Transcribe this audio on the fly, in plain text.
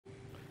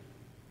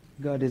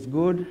God is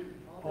good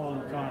all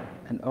the time.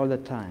 and all the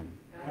time.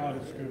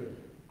 God is good.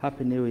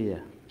 Happy New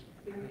Year.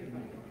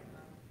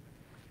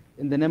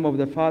 In the name of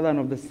the Father, and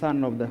of the Son,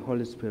 and of the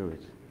Holy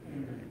Spirit.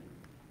 Amen.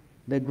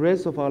 The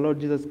grace of our Lord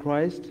Jesus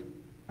Christ,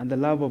 and the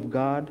love of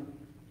God,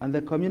 and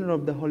the communion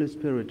of the Holy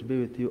Spirit be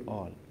with you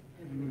all.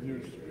 And with your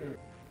spirit.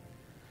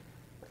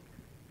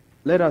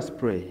 Let us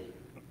pray.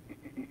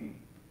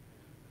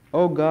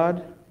 O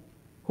God,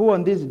 who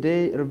on this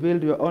day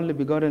revealed your only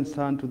begotten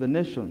Son to the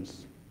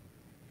nations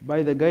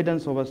by the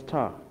guidance of a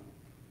star,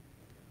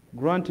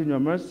 grant in your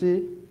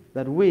mercy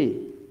that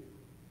we,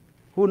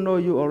 who know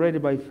you already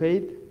by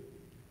faith,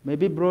 may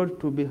be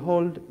brought to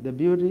behold the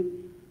beauty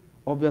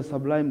of your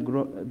sublime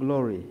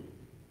glory.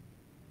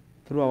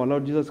 Through our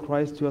Lord Jesus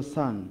Christ, your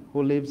Son,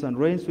 who lives and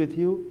reigns with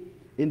you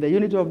in the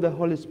unity of the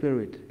Holy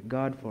Spirit,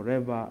 God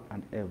forever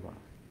and ever.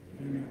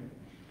 Amen.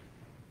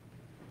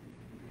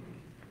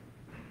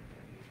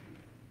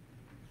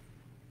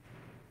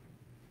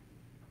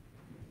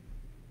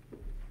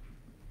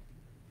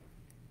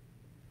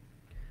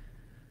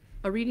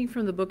 A reading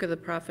from the book of the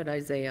prophet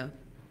Isaiah.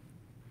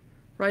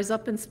 Rise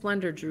up in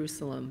splendor,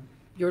 Jerusalem.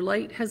 Your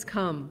light has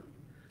come.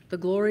 The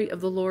glory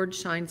of the Lord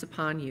shines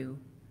upon you.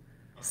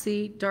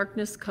 See,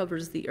 darkness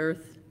covers the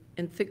earth,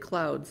 and thick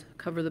clouds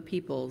cover the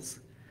peoples.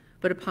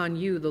 But upon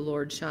you the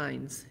Lord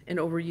shines, and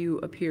over you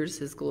appears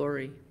his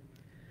glory.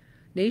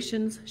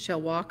 Nations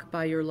shall walk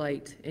by your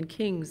light, and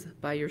kings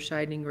by your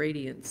shining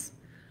radiance.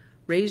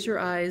 Raise your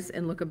eyes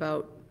and look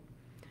about.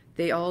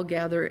 They all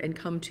gather and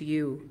come to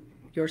you.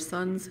 Your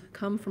sons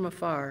come from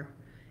afar,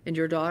 and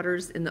your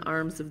daughters in the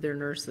arms of their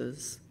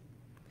nurses.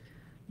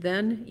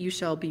 Then you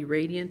shall be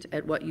radiant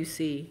at what you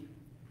see.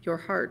 Your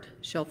heart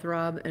shall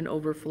throb and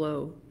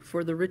overflow,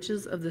 for the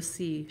riches of the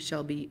sea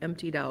shall be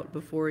emptied out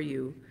before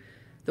you.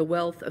 The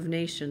wealth of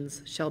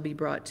nations shall be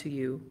brought to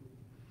you.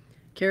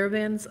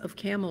 Caravans of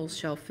camels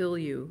shall fill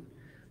you.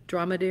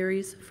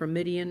 Dromedaries from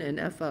Midian and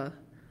Ephah,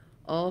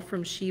 all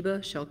from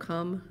Sheba shall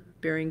come,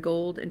 bearing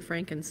gold and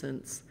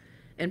frankincense,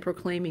 and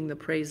proclaiming the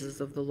praises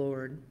of the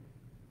Lord.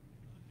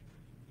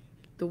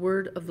 The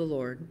word of the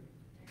Lord.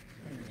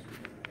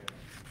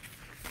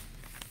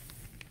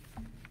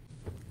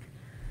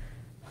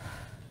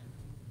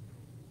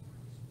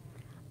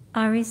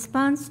 Our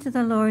response to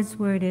the Lord's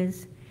word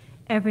is,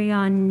 every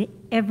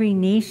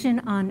nation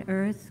on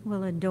earth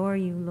will adore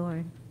you,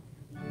 Lord.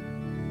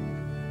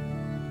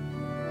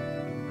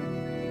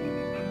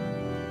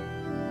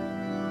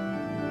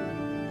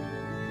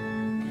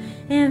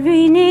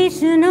 Every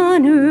nation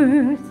on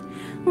earth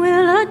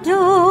will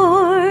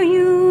adore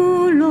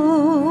you,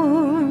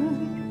 Lord.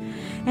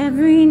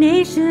 Every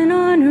nation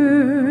on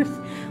earth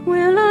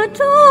will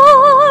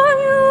adore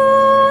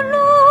you,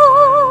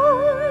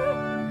 Lord.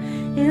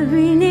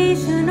 Every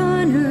nation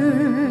on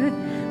earth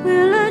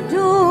will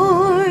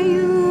adore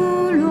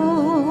you,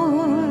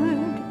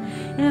 Lord.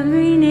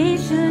 Every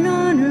nation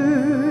on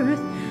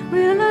earth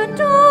will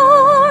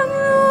adore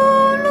you,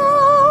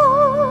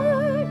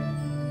 Lord.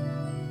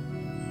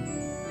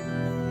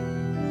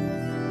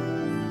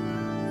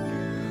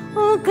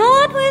 O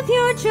God, with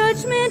your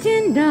judgment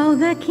endow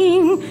the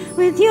king,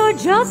 with your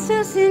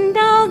justice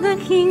endow the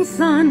king's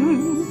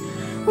son.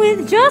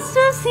 With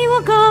justice he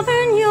will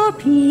govern your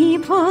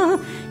people,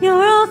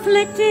 your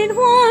afflicted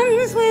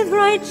ones with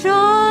right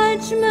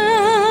judgment.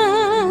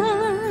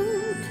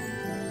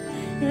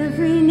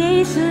 Every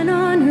nation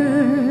on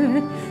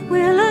earth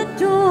will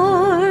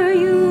adore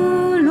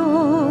you,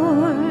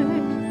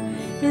 Lord.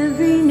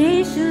 Every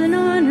nation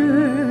on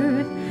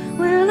earth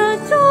will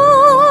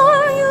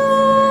adore you,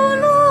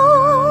 Lord.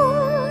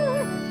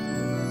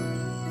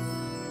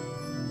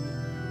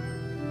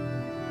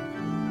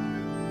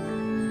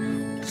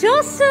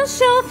 Justice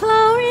shall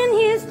flower in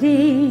his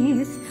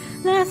days,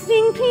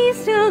 lasting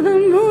peace till the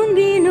moon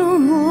be no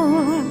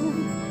more.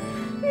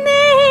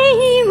 May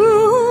he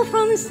rule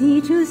from sea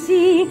to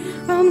sea,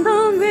 from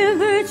the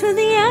river to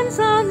the ends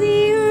of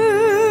the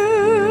earth.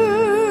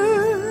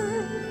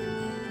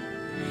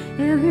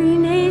 Every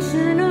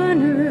nation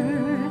on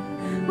earth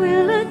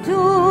will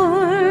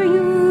adore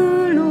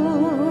you,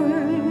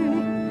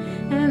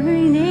 Lord.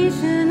 Every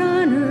nation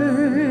on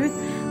earth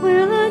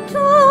will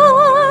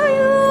adore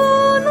you,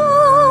 Lord.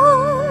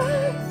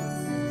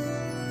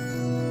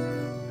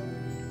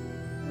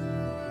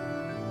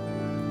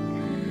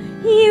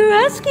 He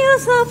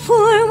rescues the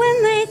poor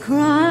when they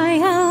cry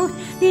out,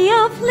 the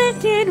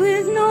afflicted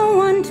with no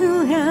one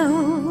to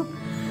help.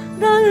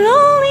 The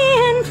lowly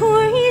and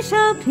poor he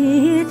shall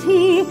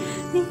pity,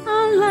 the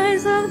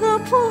outliers of the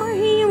poor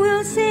he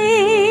will save.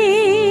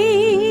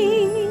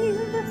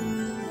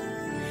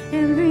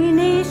 Every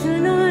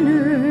nation on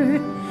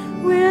earth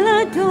will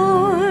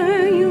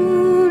adore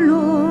you,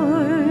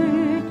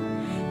 Lord.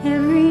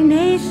 Every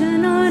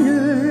nation on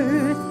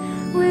earth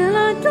will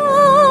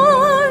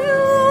adore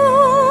you,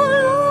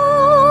 Lord.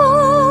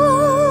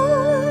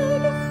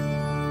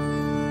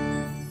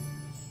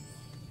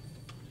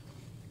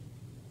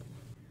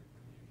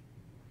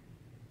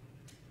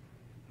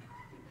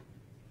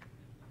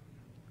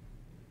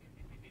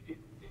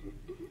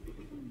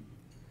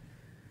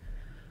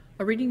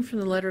 A reading from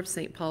the letter of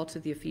St. Paul to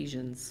the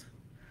Ephesians.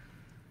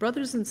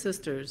 Brothers and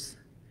sisters,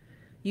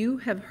 you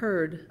have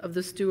heard of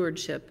the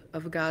stewardship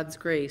of God's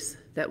grace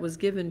that was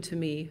given to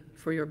me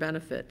for your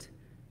benefit,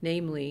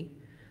 namely,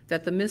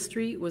 that the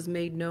mystery was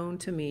made known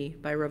to me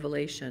by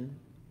revelation.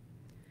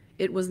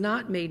 It was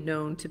not made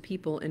known to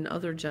people in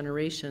other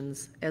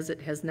generations, as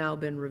it has now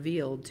been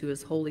revealed to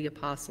his holy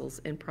apostles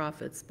and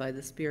prophets by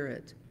the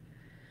Spirit,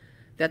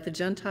 that the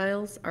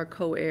Gentiles are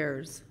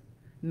co-heirs,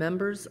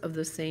 members of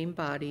the same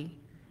body,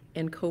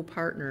 and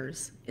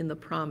co-partners in the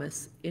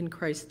promise in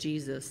Christ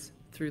Jesus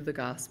through the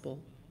gospel.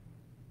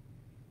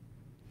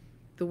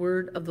 The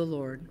word of the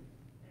Lord.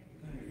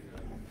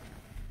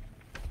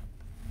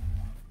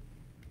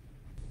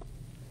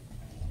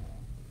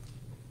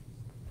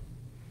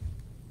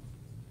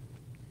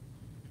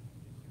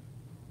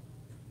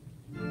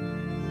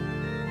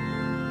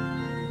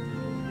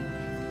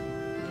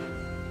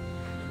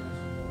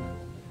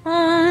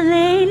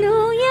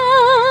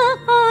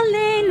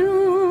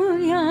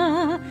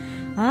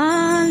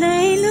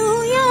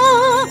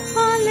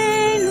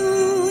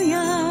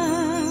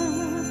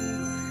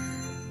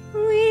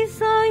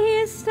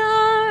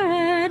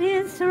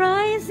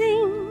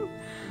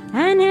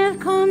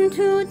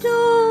 To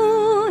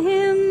do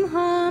him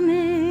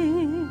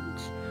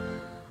homage.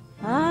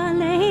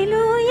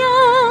 Alleluia,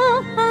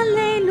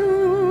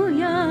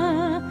 alleluia,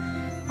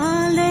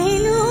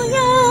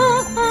 alleluia,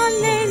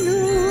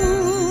 alleluia.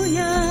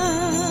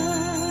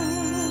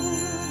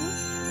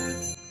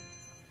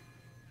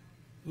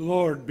 The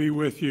Lord be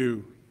with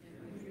you.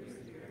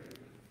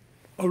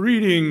 A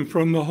reading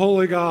from the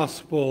Holy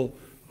Gospel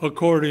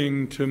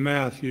according to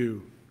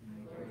Matthew.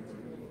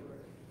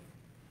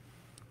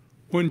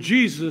 When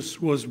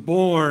Jesus was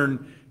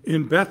born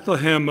in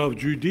Bethlehem of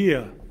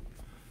Judea,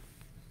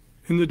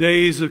 in the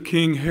days of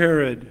King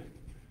Herod,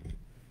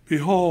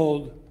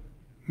 behold,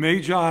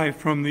 Magi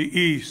from the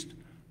east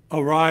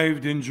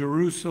arrived in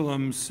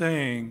Jerusalem,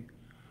 saying,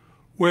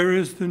 "Where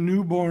is the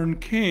newborn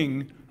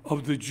King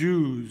of the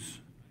Jews?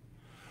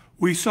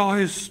 We saw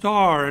his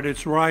star at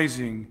its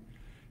rising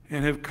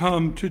and have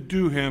come to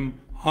do him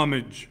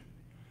homage."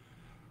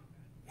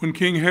 When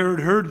King Herod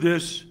heard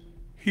this,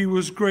 he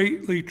was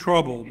greatly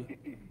troubled,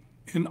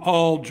 and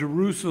all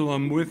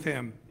Jerusalem with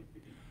him.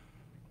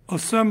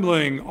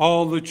 Assembling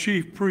all the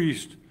chief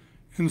priests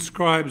and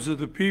scribes of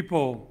the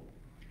people,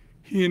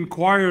 he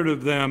inquired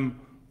of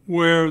them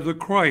where the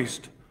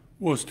Christ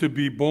was to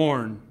be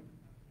born.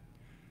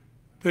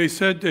 They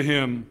said to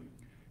him,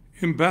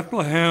 "In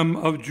Bethlehem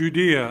of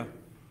Judea,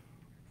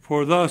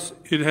 for thus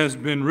it has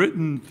been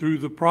written through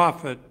the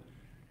prophet,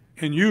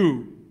 and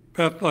you,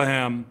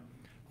 Bethlehem,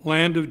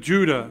 land of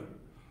Judah,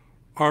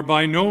 are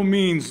by no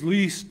means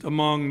least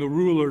among the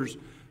rulers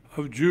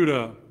of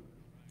Judah,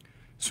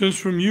 since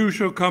from you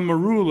shall come a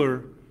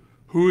ruler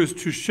who is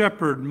to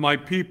shepherd my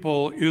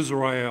people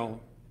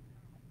Israel."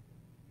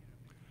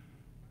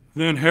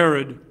 Then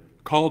Herod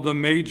called the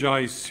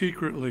Magi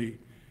secretly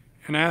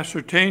and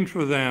ascertained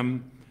from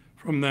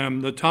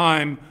them the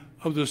time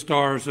of the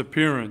star's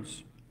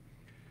appearance.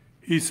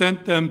 He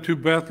sent them to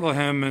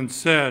Bethlehem and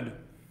said,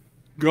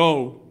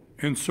 "Go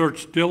and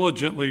search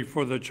diligently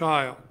for the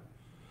child.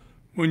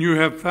 When you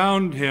have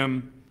found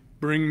him,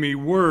 bring me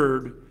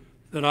word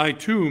that I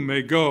too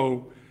may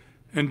go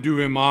and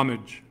do him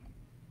homage."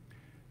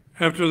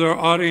 After their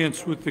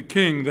audience with the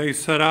king, they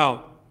set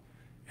out,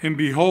 and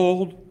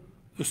behold,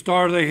 the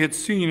star they had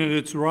seen at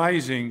its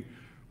rising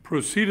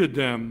preceded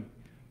them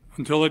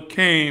until it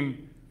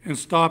came and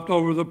stopped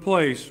over the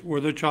place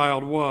where the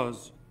child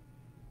was.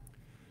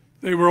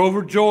 They were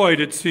overjoyed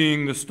at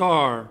seeing the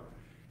star,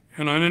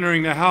 and on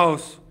entering the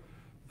house,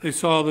 they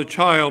saw the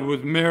child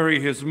with Mary,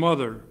 his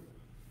mother.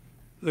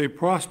 They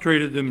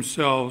prostrated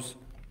themselves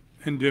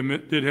and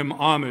did him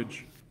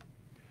homage.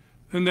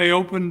 Then they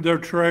opened their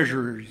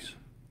treasuries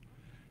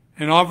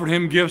and offered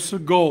him gifts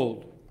of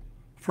gold,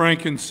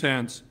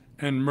 frankincense,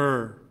 and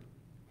myrrh.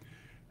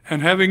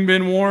 And having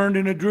been warned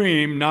in a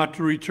dream not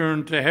to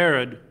return to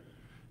Herod,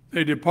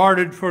 they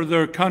departed for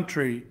their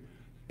country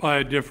by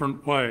a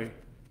different way.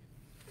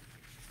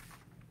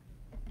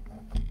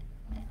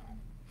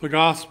 The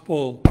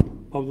Gospel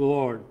of the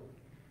Lord.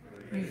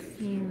 Praise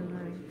to you,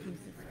 Lord Jesus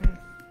Christ.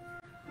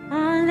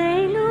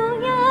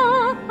 Alleluia,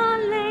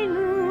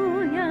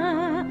 alleluia,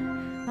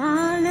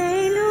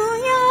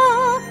 alleluia,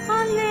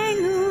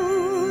 alleluia.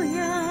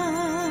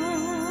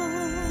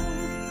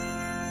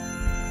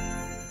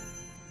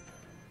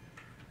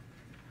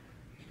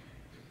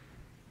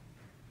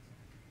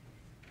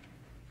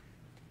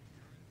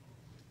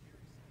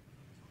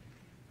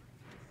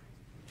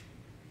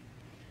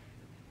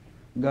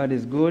 God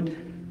is good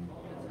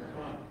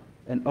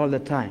and all the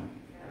time.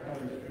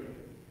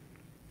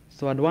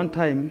 So at one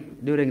time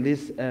during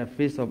this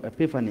feast of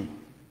Epiphany,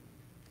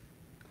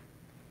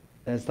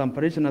 some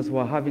parishioners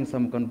were having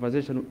some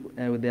conversation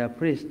with their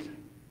priest.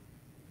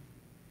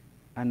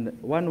 And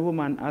one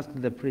woman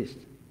asked the priest,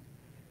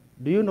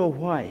 "Do you know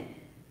why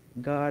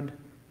God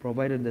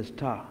provided the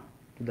star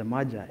to the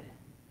Magi?"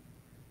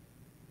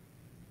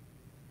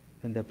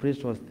 And the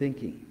priest was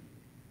thinking.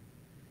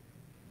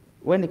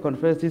 When he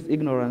confessed his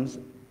ignorance,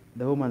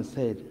 the woman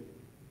said,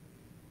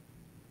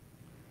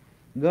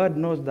 God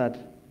knows that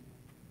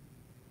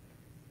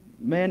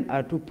men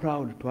are too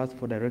proud to ask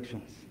for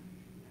directions.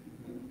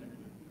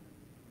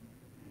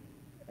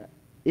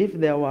 If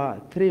there were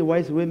 3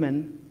 wise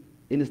women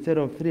instead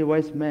of 3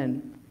 wise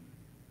men,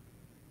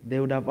 they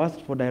would have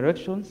asked for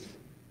directions,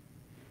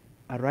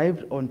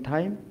 arrived on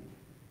time,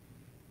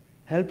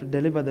 helped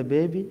deliver the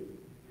baby,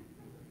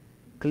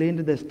 cleaned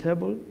the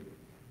stable,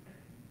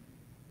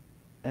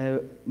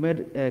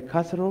 made a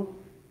casserole,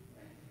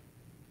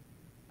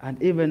 and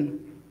even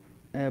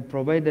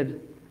provided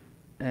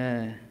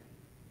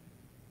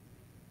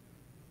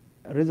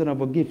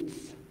reasonable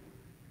gifts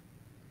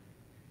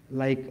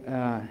like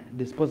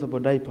disposable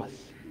diapers.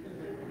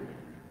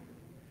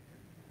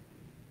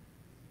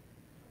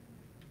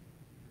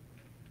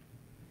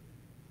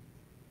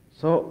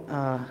 So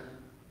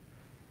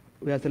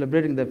we are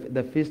celebrating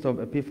the Feast of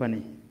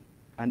Epiphany,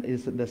 and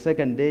it's the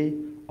second day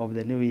of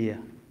the new year.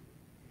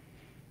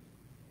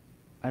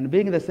 And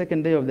being the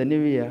second day of the new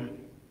year,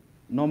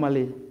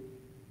 normally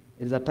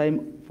it's a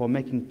time for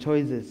making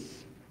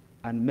choices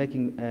and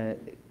making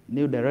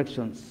new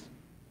directions.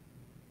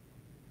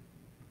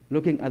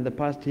 Looking at the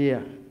past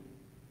year,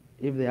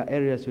 if there are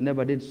areas you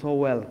never did so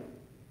well,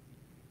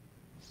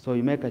 so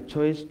you make a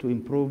choice to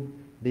improve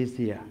this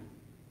year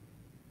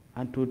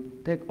and to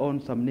take on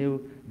some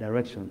new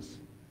directions.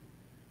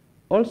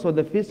 Also,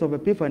 the Feast of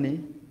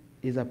Epiphany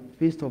is a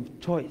feast of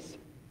choice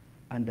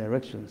and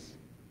directions.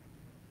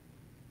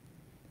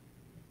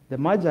 The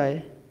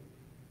Magi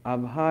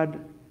have heard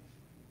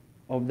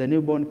of the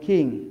newborn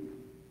king,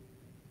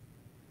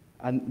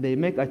 and they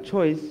make a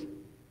choice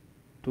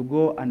to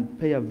go and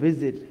pay a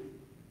visit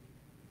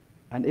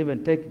and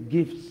even take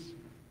gifts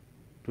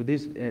to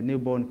this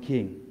newborn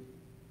king.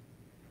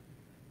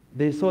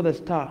 They saw the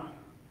star,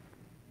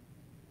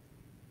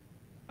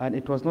 and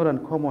it was not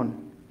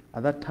uncommon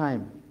at that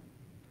time.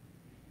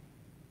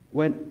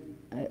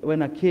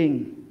 When a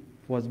king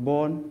was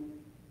born,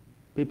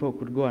 people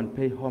could go and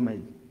pay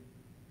homage.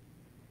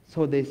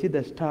 So they see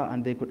the star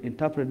and they could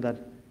interpret that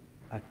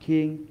a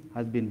king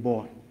has been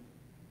born.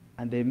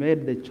 And they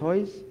made the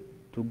choice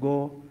to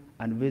go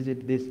and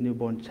visit this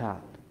newborn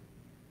child.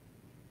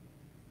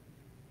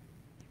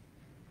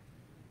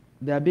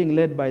 They are being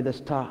led by the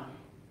star.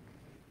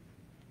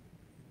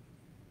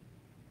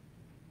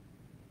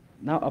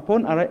 Now,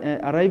 upon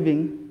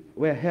arriving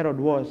where Herod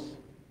was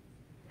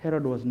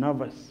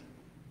nervous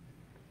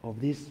of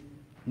this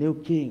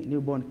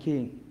newborn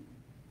king.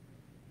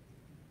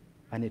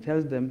 And he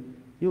tells them,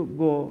 you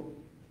go,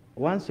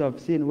 once you have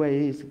seen where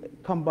he is,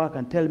 come back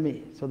and tell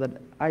me so that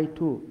I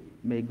too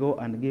may go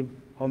and give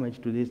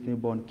homage to this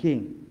newborn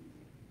king.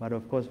 But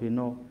of course we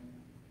know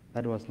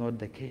that was not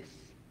the case.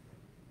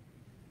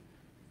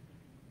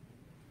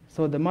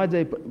 So the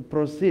Magi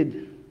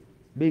proceed,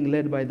 being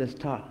led by the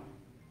star.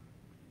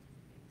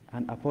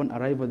 And upon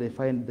arrival they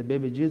find the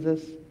baby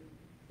Jesus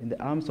in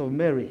the arms of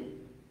Mary.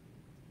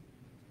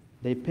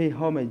 They pay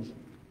homage.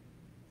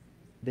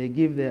 They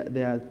give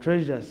their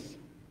treasures,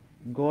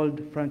 gold,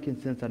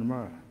 frankincense, and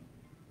myrrh.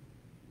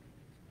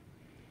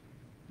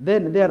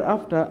 Then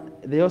thereafter,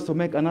 they also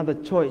make another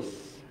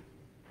choice.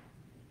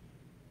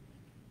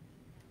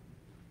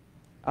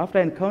 After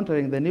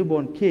encountering the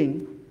newborn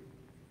king,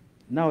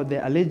 now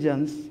their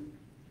allegiance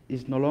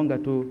is no longer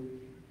to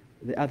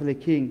the earthly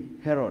king,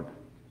 Herod.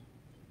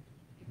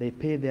 They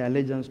pay their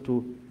allegiance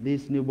to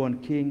this newborn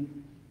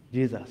king,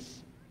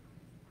 Jesus.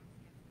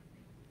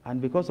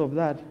 And because of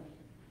that,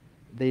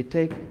 they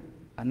take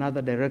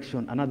another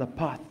direction, another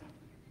path.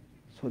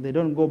 So they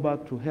don't go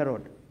back to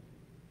Herod.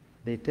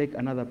 They take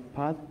another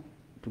path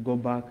to go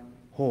back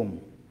home.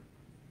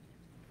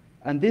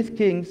 And these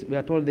kings, we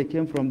are told they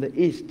came from the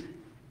east.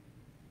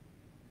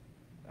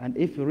 And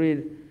if you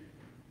read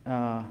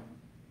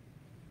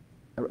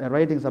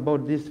writings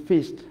about this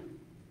feast,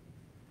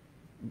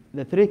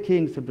 the 3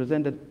 kings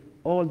represented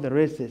all the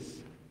races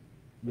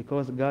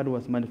because God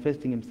was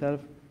manifesting himself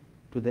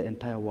to the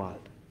entire world.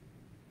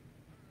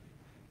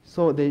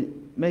 So they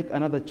make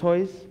another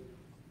choice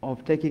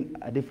of taking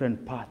a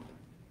different path.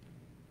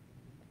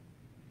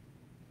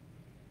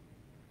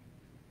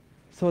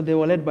 So they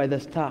were led by the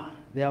star.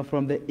 They are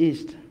from the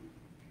east.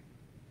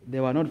 They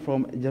were not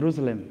from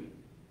Jerusalem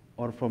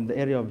or from the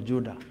area of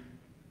Judah.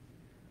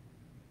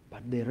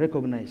 But they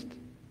recognized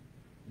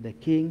the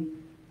king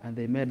and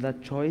they made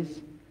that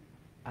choice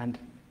and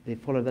they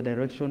followed the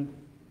direction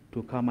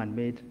to come and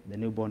meet the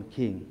newborn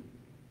king.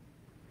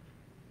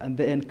 And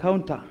their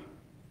encounter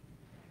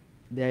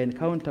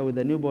with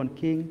the newborn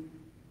king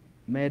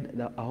made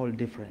a whole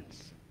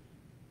difference.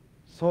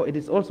 So it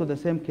is also the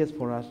same case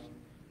for us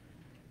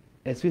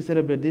as we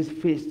celebrate this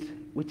feast,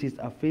 which is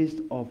a feast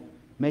of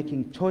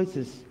making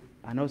choices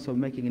and also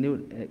making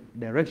new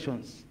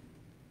directions.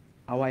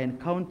 Our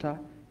encounter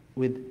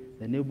with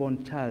the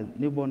newborn child,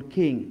 newborn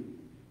king,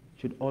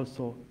 should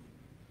also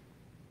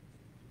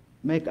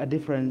make a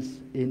difference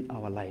in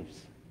our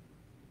lives.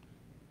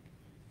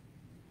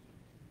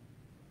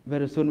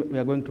 Very soon we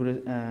are going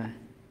to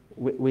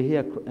we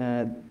hear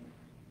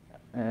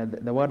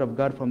the word of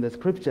God from the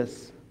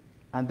scriptures,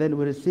 and then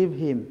we receive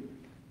him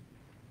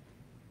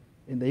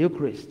in the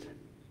Eucharist.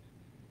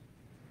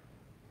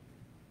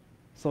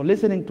 So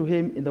listening to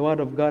him in the word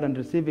of God and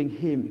receiving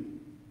him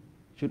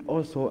should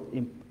also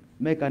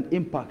make an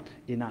impact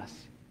in us,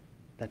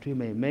 that we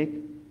may make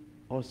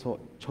also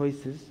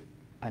choices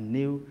and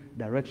new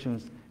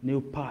directions,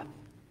 new path,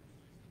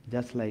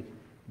 just like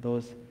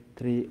those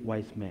 3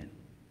 wise men.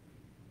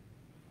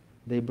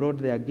 They brought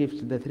their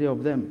gifts, the 3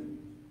 of them.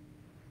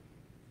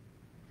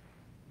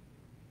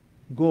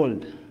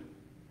 Gold,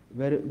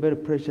 very, very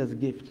precious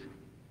gift.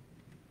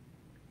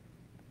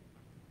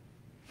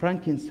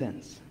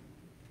 Frankincense,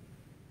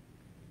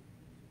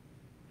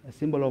 a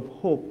symbol of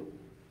hope.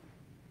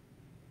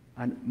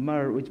 And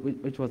myrrh,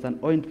 which was an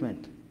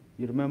ointment.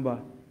 You remember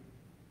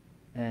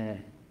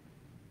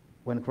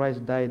when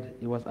Christ died,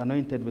 he was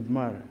anointed with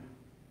myrrh.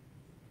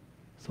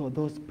 So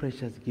those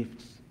precious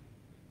gifts.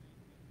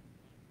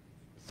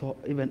 So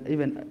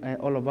even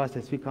all of us,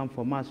 as we come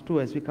for Mass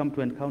too, as we come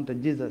to encounter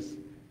Jesus,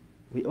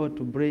 we ought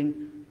to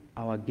bring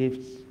our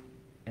gifts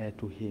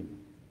to him.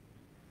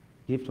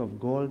 Gift of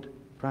gold,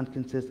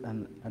 frankincense,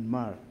 and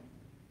myrrh.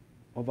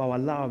 Of our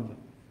love,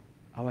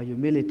 our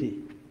humility,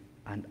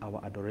 and our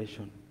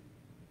adoration.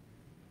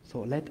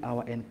 So let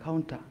our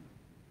encounter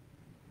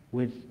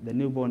with the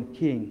newborn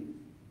King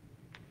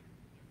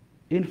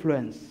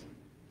influence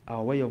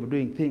our way of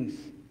doing things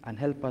and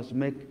help us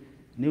make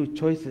new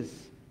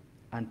choices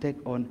and take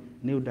on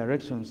new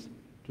directions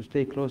to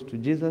stay close to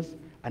Jesus,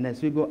 and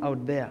as we go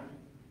out there,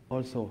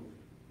 also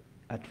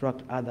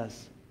attract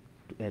others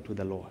to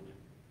the Lord.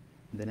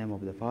 In the name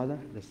of the Father,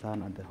 the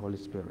Son, and the Holy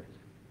Spirit.